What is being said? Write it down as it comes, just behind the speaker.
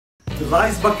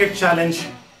Rice Bucket Challenge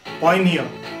pioneer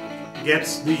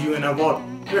gets the UN award.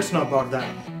 Let's know about that.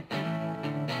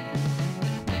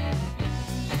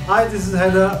 Hi, this is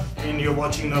Heather and you're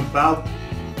watching About.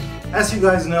 As you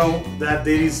guys know that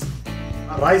there is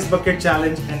a Rice Bucket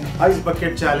Challenge and Ice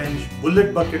Bucket Challenge,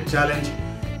 Bullet Bucket Challenge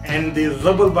and the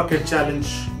Rubble Bucket Challenge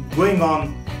going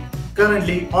on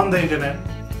currently on the internet.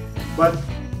 But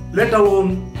let all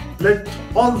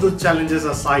the challenges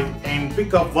aside and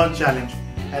pick up one challenge,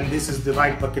 and this is the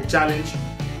Rice Bucket Challenge.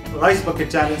 Rice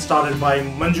Bucket Challenge started by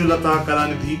Manju Latha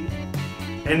Kalanidhi,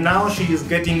 and now she is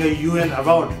getting a UN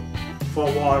award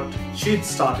for what she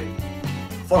started.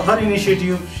 For her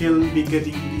initiative, she'll be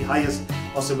getting the highest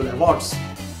possible awards.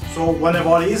 So one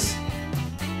award is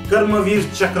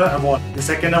Karmaveer Chakra Award. The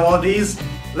second award is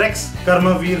Rex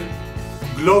Karmaveer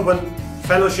Global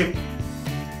Fellowship,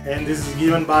 and this is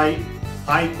given by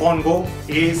Icongo,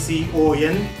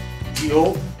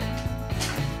 Acongo.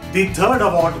 The third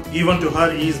award given to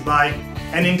her is by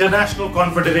an international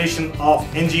confederation of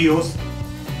NGOs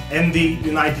and the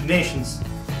United Nations.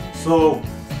 So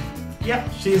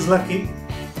yeah, she is lucky.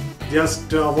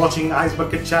 Just watching Ice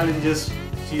Bucket Challenges,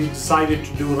 she decided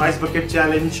to do Rice Bucket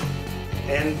Challenge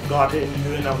and got a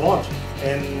UN award,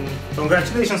 and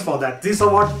congratulations for that. This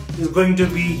award is going to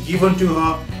be given to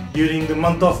her during the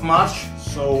month of March,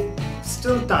 so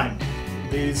still time.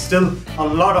 There is still a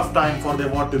lot of time for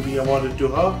the award to be awarded to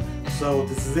her. So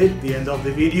this is it, the end of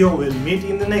the video. We'll meet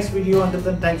in the next video. Until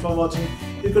then, thanks for watching.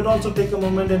 You could also take a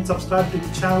moment and subscribe to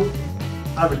the channel.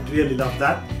 I would really love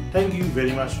that. Thank you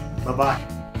very much. Bye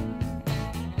bye.